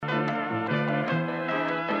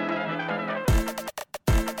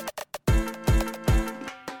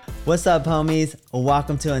What's up, homies?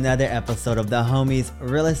 Welcome to another episode of the Homies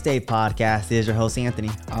Real Estate Podcast. This is your host,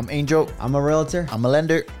 Anthony. I'm Angel. I'm a realtor. I'm a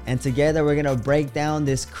lender. And together we're going to break down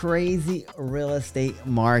this crazy real estate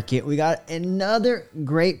market. We got another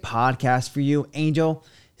great podcast for you. Angel,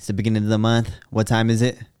 it's the beginning of the month. What time is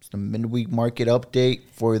it? It's the midweek market update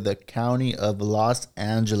for the county of Los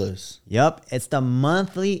Angeles. Yep, it's the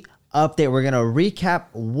monthly update. We're going to recap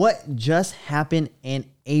what just happened in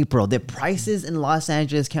April. Did prices in Los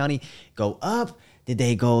Angeles County go up? Did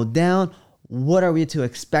they go down? What are we to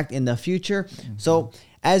expect in the future? Mm-hmm. So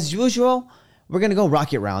as usual, we're going to go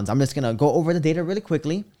rocket rounds. I'm just going to go over the data really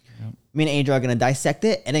quickly. Yep. Me and Angel are going to dissect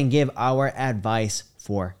it and then give our advice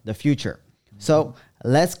for the future. Mm-hmm. So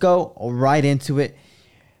let's go right into it.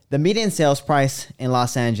 The median sales price in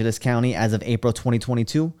Los Angeles County as of April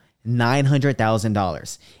 2022,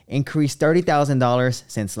 $900,000. Increased $30,000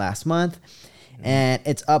 since last month. And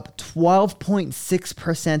it's up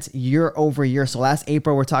 12.6% year over year. So last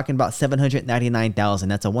April, we're talking about $799,000.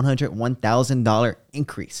 That's a $101,000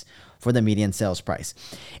 increase for the median sales price.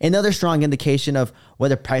 Another strong indication of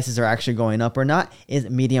whether prices are actually going up or not is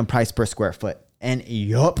median price per square foot. And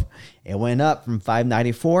yup, it went up from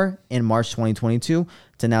 $594 in March 2022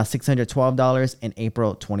 to now $612 in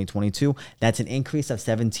April 2022. That's an increase of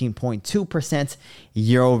 17.2%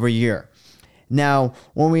 year over year. Now,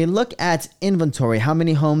 when we look at inventory, how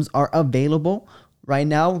many homes are available right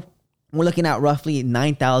now? We're looking at roughly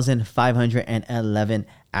 9,511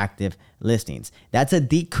 active listings. That's a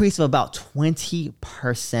decrease of about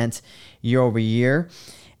 20% year over year.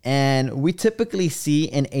 And we typically see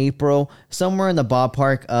in April somewhere in the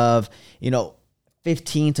ballpark of,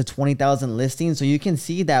 15 to 20,000 listings. So you can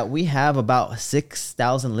see that we have about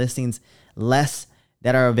 6,000 listings less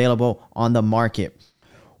that are available on the market.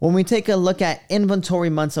 When we take a look at inventory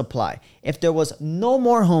month supply, if there was no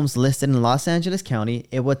more homes listed in Los Angeles County,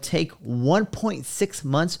 it would take 1.6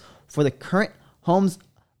 months for the current homes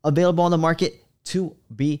available on the market to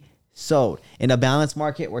be sold. In a balanced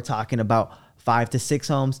market, we're talking about 5 to 6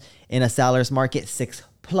 homes. In a seller's market,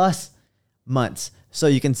 6+ months. So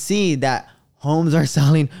you can see that homes are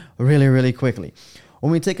selling really, really quickly.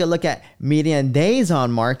 When we take a look at median days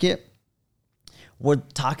on market, we're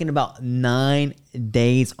talking about 9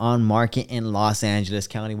 days on market in Los Angeles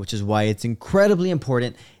County, which is why it's incredibly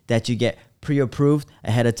important that you get pre-approved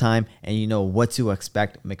ahead of time and you know what to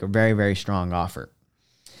expect. Make a very, very strong offer.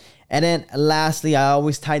 And then lastly, I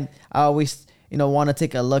always want to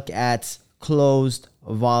take a look at closed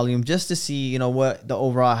volume just to see, what the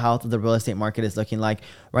overall health of the real estate market is looking like.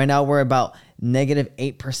 Right now, we're about negative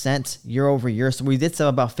 8% year over year. So we did sell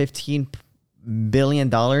about $15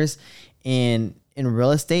 billion in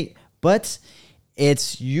real estate, but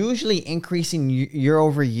it's usually increasing year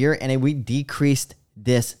over year, and we decreased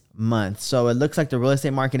this month. So it looks like the real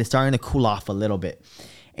estate market is starting to cool off a little bit.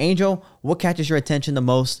 Angel, what catches your attention the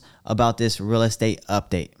most about this real estate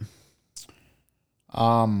update?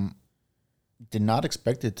 Did not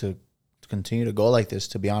expect it to continue to go like this,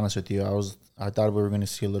 to be honest with you. I thought we were going to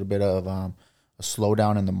see a little bit of a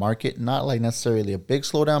slowdown in the market, not like necessarily a big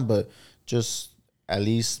slowdown, but just at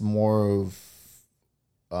least more of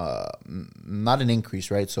not an increase,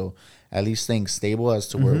 right? So at least staying stable as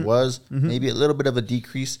to where it was. Mm-hmm. Maybe a little bit of a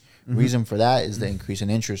decrease. Mm-hmm. Reason for that is the increase in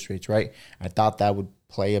interest rates, right? I thought that would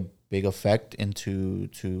play a big effect into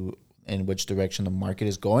in which direction the market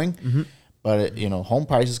is going. Mm-hmm. But home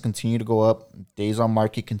prices continue to go up. Days on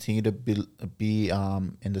market continue to be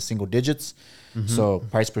in the single digits. Mm-hmm. So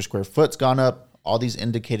price per square foot's gone up. All these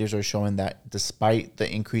indicators are showing that despite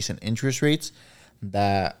the increase in interest rates,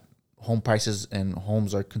 that home prices and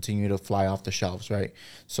homes are continuing to fly off the shelves, right?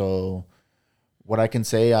 So what I can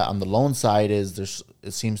say on the loan side is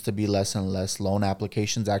it seems to be less and less loan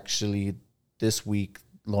applications. Actually, this week,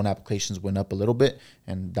 loan applications went up a little bit,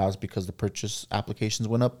 and that was because the purchase applications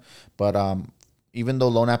went up. But even though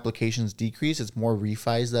loan applications decrease, it's more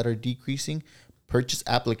refis that are decreasing. Purchase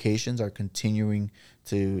applications are continuing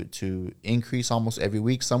to increase almost every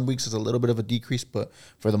week. Some weeks is a little bit of a decrease, but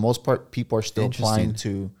for the most part, people are still applying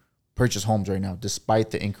to purchase homes right now,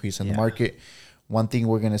 despite the increase in the market. One thing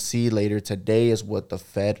we're going to see later today is what the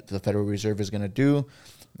Federal Reserve is going to do.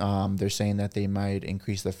 They're saying that they might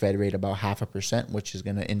increase the Fed rate about 0.5%, which is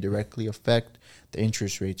going to indirectly affect the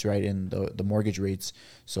interest rates, right, and the mortgage rates.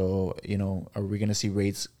 So, are we going to see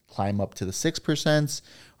rates climb up to the 6%?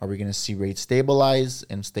 Are we going to see rates stabilize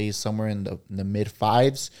and stay somewhere in the mid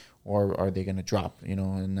 5s? Or are they going to drop?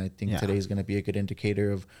 And I think today is going to be a good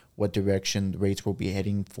indicator of what direction the rates will be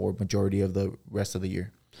heading for majority of the rest of the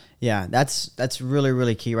year. Yeah, that's really,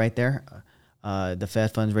 really key right there. The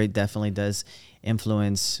Fed funds rate definitely does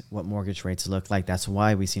influence what mortgage rates look like. That's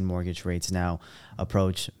why we've seen mortgage rates now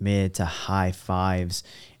approach mid to high fives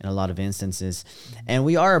in a lot of instances. And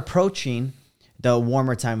we are approaching the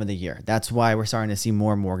warmer time of the year. That's why we're starting to see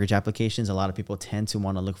more mortgage applications. A lot of people tend to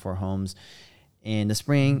want to look for homes in the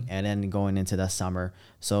spring and then going into the summer.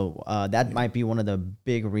 So that might be one of the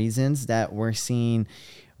big reasons that we're seeing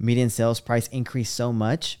median sales price increase so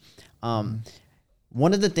much. One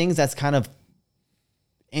of the things that's kind of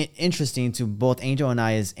interesting to both Angel and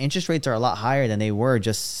I is interest rates are a lot higher than they were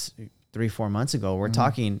just 3-4 months ago. We're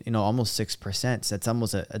talking, almost 6%. So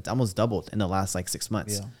it's almost doubled in the last like 6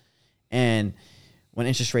 months. Yeah. And when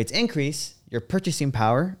interest rates increase, your purchasing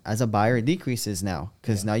power as a buyer decreases now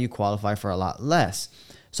because now you qualify for a lot less.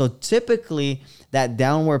 So typically that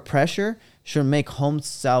downward pressure should make homes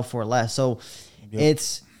sell for less. So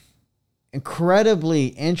it's incredibly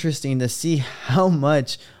interesting to see how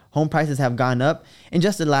much home prices have gone up in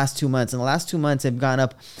just the last 2 months. In the last 2 months, they've gone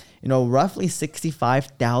up, roughly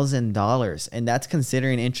 $65,000. And that's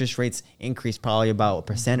considering interest rates increase probably about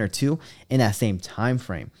 1% or 2% in that same time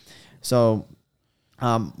frame. So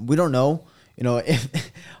we don't know,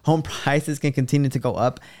 if home prices can continue to go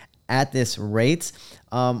up at this rate.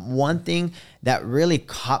 One thing that really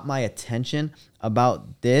caught my attention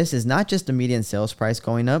about this is not just the median sales price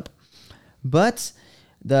going up, but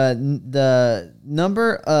the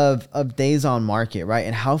number of days on market, right?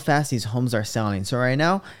 And how fast these homes are selling. So right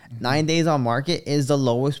now, 9 days on market is the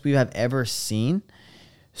lowest we have ever seen.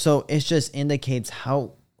 So it just indicates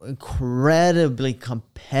how incredibly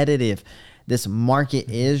competitive this market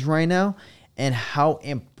is right now and how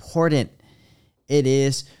important it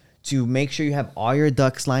is to make sure you have all your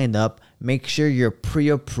ducks lined up, make sure you're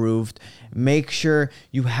pre-approved, make sure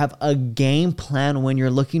you have a game plan when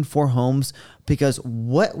you're looking for homes, because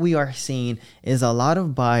what we are seeing is a lot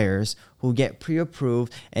of buyers who get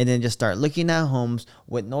pre-approved and then just start looking at homes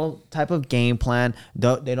with no type of game plan.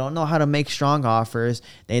 They don't know how to make strong offers.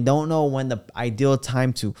 They don't know when the ideal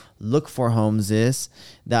time to look for homes is,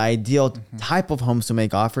 the ideal type of homes to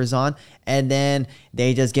make offers on, and then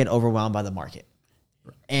they just get overwhelmed by the market.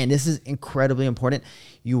 And this is incredibly important.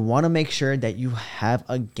 You want to make sure that you have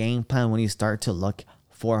a game plan when you start to look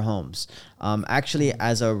for homes. Actually,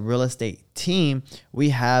 as a real estate team,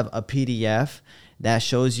 we have a PDF that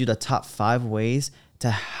shows you the top 5 ways to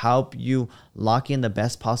help you lock in the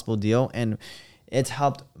best possible deal. And it's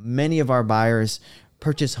helped many of our buyers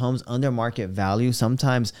purchase homes under market value,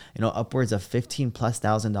 sometimes, upwards of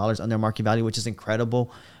 $15,000+ under market value, which is incredible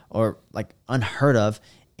or like unheard of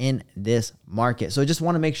in this market. So just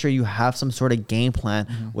want to make sure you have some sort of game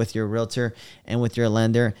plan with your realtor and with your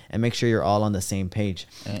lender, and make sure you're all on the same page.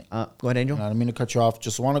 Go ahead, Angel. I don't mean to cut you off.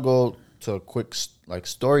 Just want to go to a quick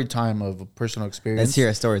story time of a personal experience. Let's hear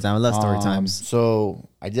a story time. I love story times. So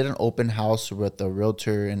I did an open house with a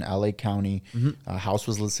realtor in LA County. House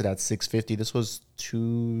was listed at $650. This was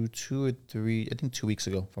two or three, I think 2 weeks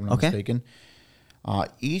ago, if I'm not mistaken.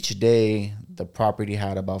 Each day the property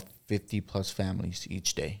had about 50+ families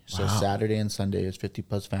each day. So Saturday and Sunday is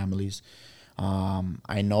 50+ families.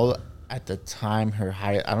 I know at the time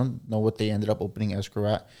I don't know what they ended up opening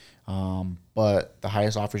escrow at, but the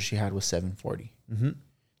highest offer she had was $740.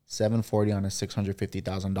 $740 on a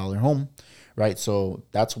 $650,000 home, right? So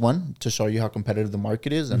that's one, to show you how competitive the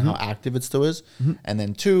market is and how active it still is. And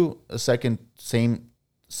then 2, a second, same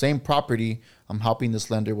property, I'm helping this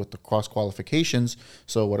lender with the cross qualifications.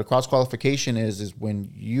 So what a cross qualification is when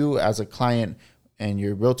you as a client and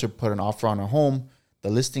your realtor put an offer on a home, the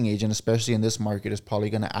listing agent, especially in this market, is probably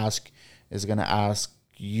going to ask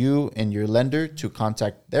you and your lender to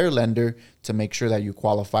contact their lender to make sure that you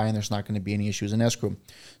qualify and there's not going to be any issues in escrow.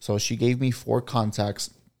 So she gave me 4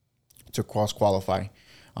 contacts to cross qualify.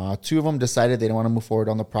 2 of them decided they don't want to move forward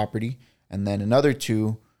on the property, and then another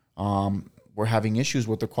 2 were having issues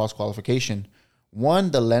with the cross qualification. One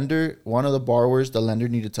of the borrowers, the lender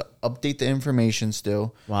needed to update the information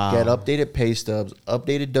still, get updated pay stubs,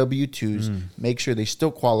 updated W-2s, make sure they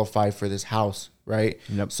still qualify for this house, right?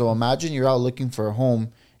 So imagine you're out looking for a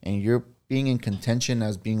home and you're being in contention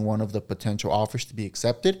as being one of the potential offers to be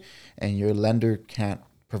accepted, and your lender can't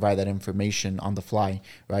provide that information on the fly,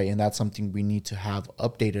 right? And that's something we need to have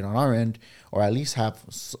updated on our end, or at least have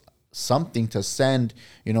something to send,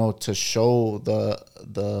 to show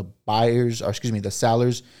the buyers, or the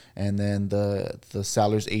sellers, and then the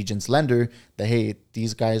seller's agent's lender that, hey,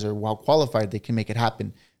 these guys are well qualified, they can make it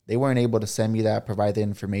happen. They weren't able to send me that, provide the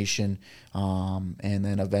information, and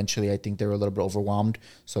then eventually I think they were a little bit overwhelmed,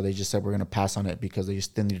 so they just said we're going to pass on it because they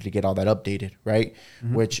just needed to get all that updated, right?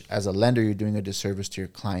 Which as a lender, you're doing a disservice to your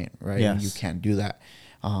client, right? Yes. And you can't do that.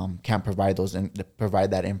 can't provide those and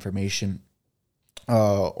provide that information,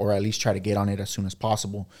 or at least try to get on it as soon as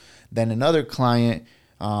possible. Then another client,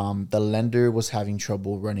 the lender was having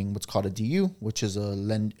trouble running what's called a DU, which is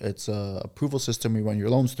it's a approval system you run your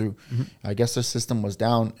loans through. I guess the system was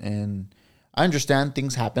down, and I understand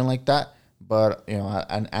things happen like that, but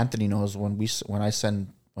and Anthony knows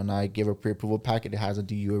when I give a pre-approval packet, it has a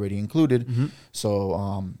DU already included. So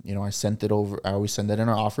I sent it over. I always send that in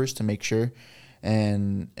our offers to make sure,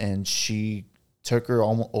 and she took her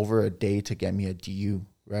almost over a day to get me a DU.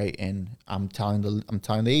 Right. And I'm telling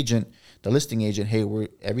the agent, the listing agent, hey,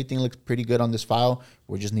 everything looks pretty good on this file.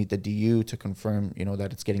 We just need the DU to confirm,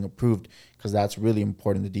 that it's getting approved, because that's really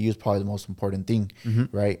important. The DU is probably the most important thing.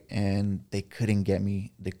 Right. And they couldn't get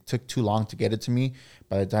me. They took too long to get it to me.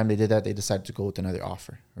 By the time they did that, they decided to go with another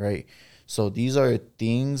offer. Right. So these are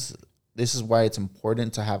things. This is why it's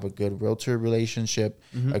important to have a good realtor relationship,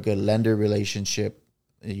 a good lender relationship.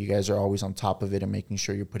 You guys are always on top of it and making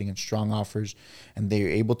sure you're putting in strong offers, and they're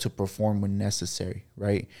able to perform when necessary,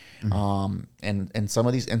 right? And some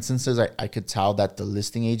of these instances, I could tell that the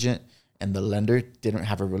listing agent and the lender didn't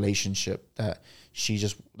have a relationship, that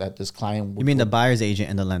this client... You mean the buyer's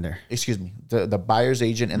agent and the lender? Excuse me. The buyer's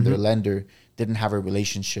agent and their lender didn't have a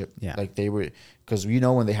relationship. Yeah. Like they were... Because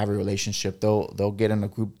when they have a relationship, they'll get in a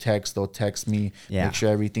group text, they'll text me, make sure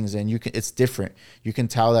everything's in. It's different. You can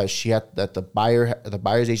tell that the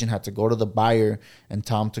buyer's agent had to go to the buyer and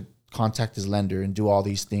tell him to contact his lender and do all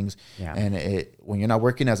these things. Yeah. And when you're not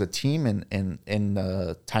working as a team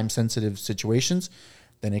in time sensitive situations,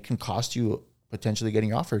 then it can cost you potentially getting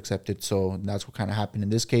your offer accepted. So that's what kind of happened in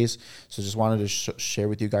this case. So just wanted to share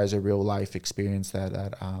with you guys a real life experience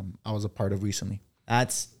that I was a part of recently.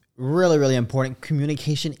 That's really, really important.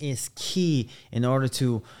 Communication is key in order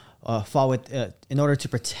to in order to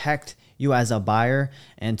protect you as a buyer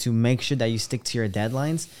and to make sure that you stick to your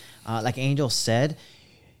deadlines. Like Angel said,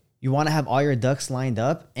 you want to have all your ducks lined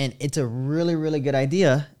up, and it's a really, really good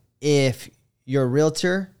idea if your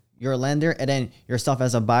realtor, your lender, and then yourself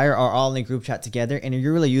as a buyer are all in a group chat together, and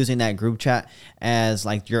you're really using that group chat as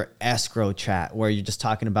like your escrow chat, where you're just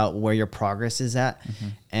talking about where your progress is at,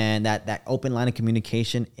 and that open line of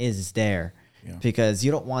communication is there. Because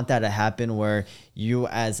you don't want that to happen where you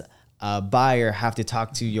as a buyer have to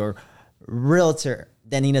talk to your realtor,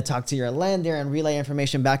 then need to talk to your lender and relay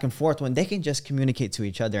information back and forth, when they can just communicate to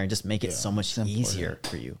each other and just make it so much easier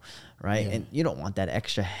for you, right? And you don't want that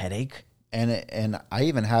extra headache. And I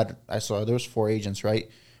even I saw there was 4 agents,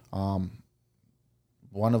 right? One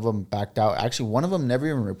of them backed out. Actually, one of them never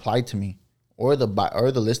even replied to me or the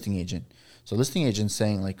listing agent. So listing agent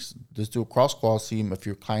saying like, just do a cross call, see if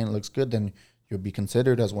your client looks good, then you'll be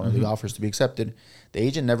considered as one of the offers to be accepted. The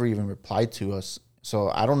agent never even replied to us. So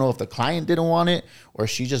I don't know if the client didn't want it or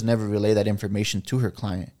she just never relayed that information to her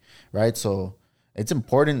client, right? So it's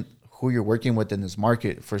important who you're working with in this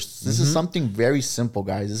market. This is something very simple,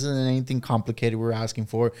 guys. This isn't anything complicated we're asking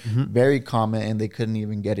for. Very common, and they couldn't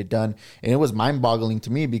even get it done. And it was mind-boggling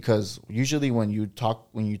to me, because usually when you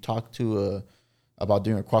talk to about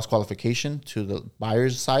doing a cross qualification to the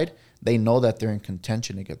buyer's side, they know that they're in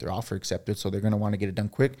contention to get their offer accepted, so they're going to want to get it done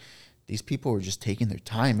quick. These people were just taking their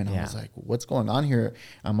time, and I was like, what's going on here?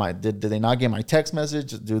 Did they not get my text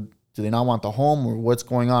message? Do they not want the home, or what's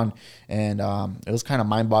going on? And it was kind of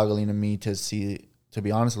mind-boggling to me to see, to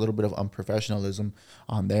be honest, a little bit of unprofessionalism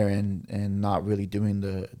on their end, and not really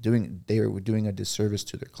they were doing a disservice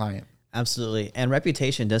to their client. Absolutely. And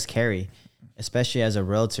reputation does carry, especially as a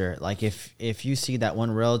realtor. Like if you see that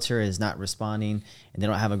one realtor is not responding and they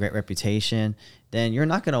don't have a great reputation, then you're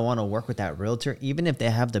not going to want to work with that realtor, even if they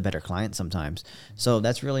have the better client sometimes. So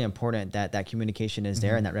that's really important that communication is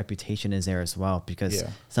there and that reputation is there as well, because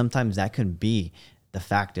sometimes that could be the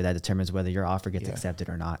factor that determines whether your offer gets accepted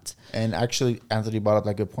or not. And actually, Anthony brought up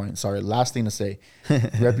that good point. Sorry, last thing to say,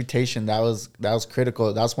 reputation, that was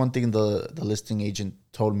critical. That's one thing the listing agent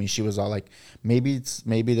told me. She was all like, maybe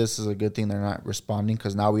this is a good thing they're not responding,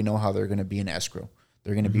 because now we know how they're going to be in escrow.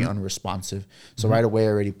 They're going to be unresponsive. So right away, I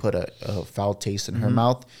already put a foul taste in her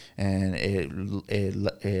mouth, and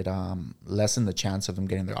it lessened the chance of them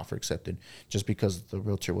getting their offer accepted, just because the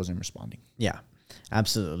realtor wasn't responding. Yeah,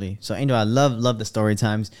 absolutely. So Angel, I love the story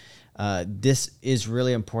times. This is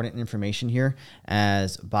really important information here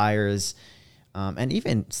as buyers and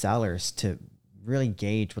even sellers to really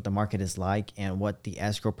gauge what the market is like and what the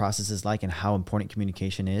escrow process is like and how important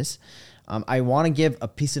communication is. I want to give a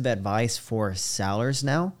piece of advice for sellers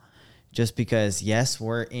now, just because, yes,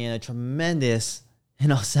 we're in a tremendous,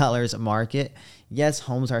 sellers market. Yes,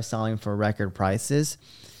 homes are selling for record prices,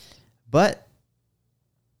 but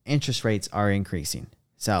interest rates are increasing,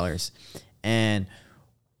 sellers. And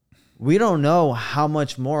we don't know how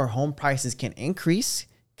much more home prices can increase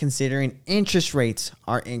considering interest rates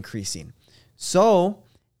are increasing. So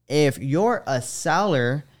if you're a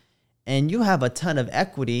seller and you have a ton of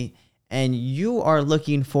equity and you are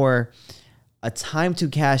looking for a time to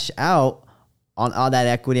cash out on all that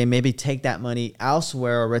equity and maybe take that money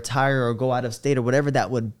elsewhere or retire or go out of state or whatever that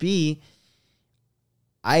would be,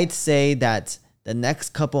 I'd say that the next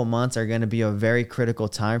couple of months are going to be a very critical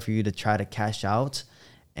time for you to try to cash out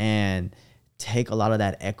and take a lot of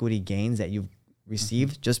that equity gains that you've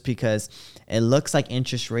received, just because it looks like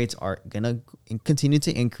interest rates are going to continue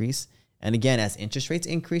to increase. And again, as interest rates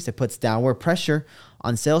increase, it puts downward pressure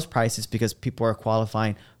on sales prices because people are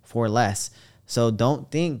qualifying for less. So don't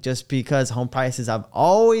think just because home prices have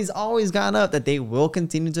always gone up that they will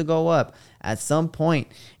continue to go up. At some point,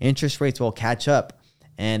 interest rates will catch up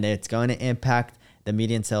and it's going to impact the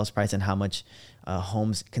median sales price and how much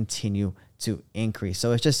homes continue to increase.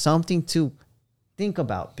 So it's just something to think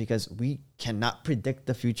about because we cannot predict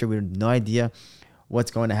the future. We have no idea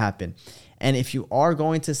what's going to happen. And if you are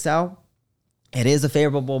going to sell, it is a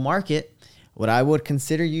favorable market. What I would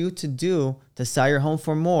consider you to do to sell your home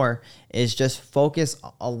for more is just focus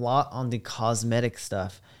a lot on the cosmetic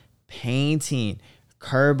stuff, painting,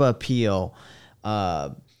 curb appeal,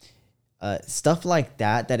 stuff like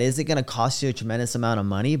that isn't going to cost you a tremendous amount of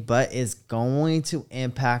money, but is going to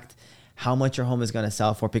impact how much your home is going to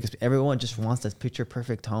sell for, because everyone just wants this picture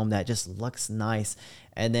perfect home that just looks nice.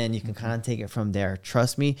 And then you can kind of take it from there.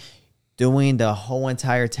 Trust me, doing the whole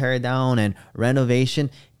entire tear down and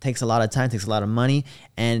renovation takes a lot of time, takes a lot of money.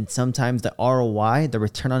 And sometimes the ROI, the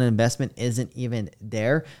return on investment, isn't even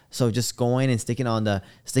there. So just going and sticking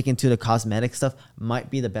to the cosmetic stuff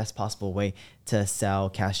might be the best possible way to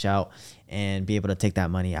sell, cash out, and be able to take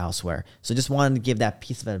that money elsewhere. So just wanted to give that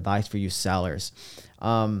piece of advice for you sellers.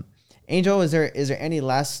 Angel, is there any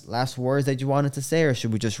last words that you wanted to say, or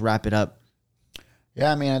should we just wrap it up?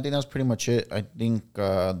 Yeah, I mean, I think that's pretty much it. I think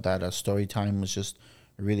that story time was just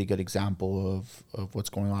a really good example of what's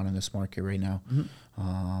going on in this market right now.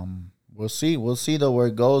 Mm-hmm. We'll see though where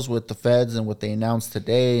it goes with the feds and what they announced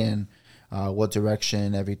today, and what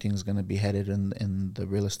direction everything's going to be headed in the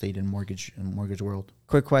real estate and mortgage world.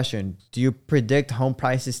 Quick question: do you predict home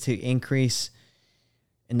prices to increase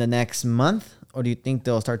in the next month, or do you think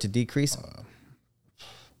they'll start to decrease?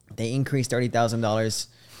 They increased $30,000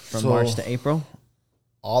 from March to April.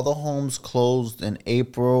 All the homes closed in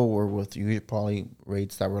April were with probably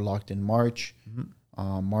rates that were locked in March.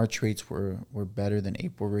 Mm-hmm. March rates were better than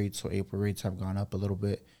April rates, so April rates have gone up a little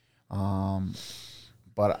bit.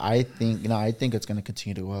 But I think it's going to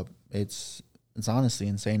continue to go up. It's honestly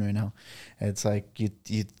insane right now. It's like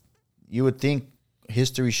you would think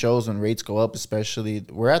history shows when rates go up, especially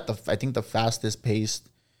we're at I think the fastest paced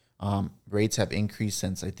rates have increased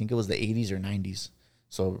since I think it was the 80s or 90s.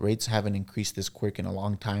 So rates haven't increased this quick in a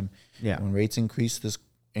long time. Yeah. When rates increase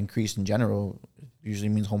in general, it usually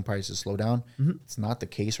means home prices slow down. Mm-hmm. It's not the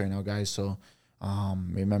case right now, guys. So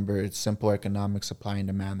remember, it's simple economics, supply and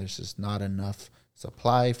demand. There's just not enough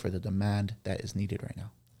supply for the demand that is needed right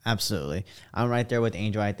now. Absolutely. I'm right there with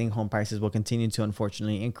Angel. I think home prices will continue to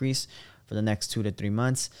unfortunately increase for the next 2 to 3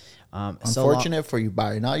 months. Unfortunate for you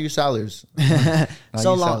buyers, not you sellers.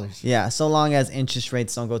 So long as interest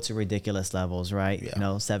rates don't go to ridiculous levels, right? Yeah.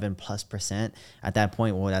 7+%. At that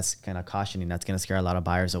point, well, that's kind of cautioning. That's going to scare a lot of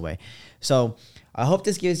buyers away. So I hope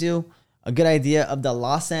this gives you a good idea of the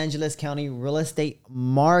Los Angeles County real estate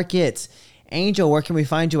market. Angel, where can we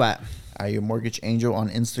find you at? At Your Mortgage Angel on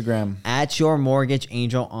Instagram. At Your Mortgage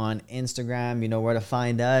Angel on Instagram. You know where to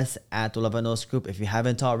find us, at Tulavanos Group. If you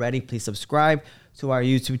haven't already, please subscribe to our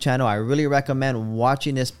YouTube channel. I really recommend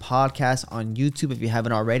watching this podcast on YouTube if you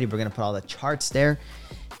haven't already. We're going to put all the charts there.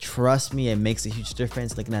 Trust me, it makes a huge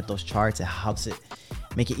difference looking at those charts. It helps it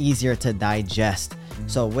make it easier to digest.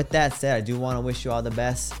 So with that said, I do want to wish you all the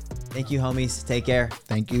best. Thank you, homies. Take care.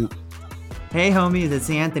 Thank you. Hey, homies. It's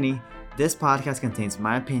Anthony. This podcast contains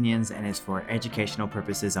my opinions and is for educational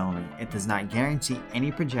purposes only. It does not guarantee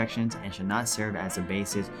any projections and should not serve as a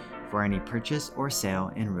basis for any purchase or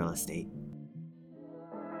sale in real estate.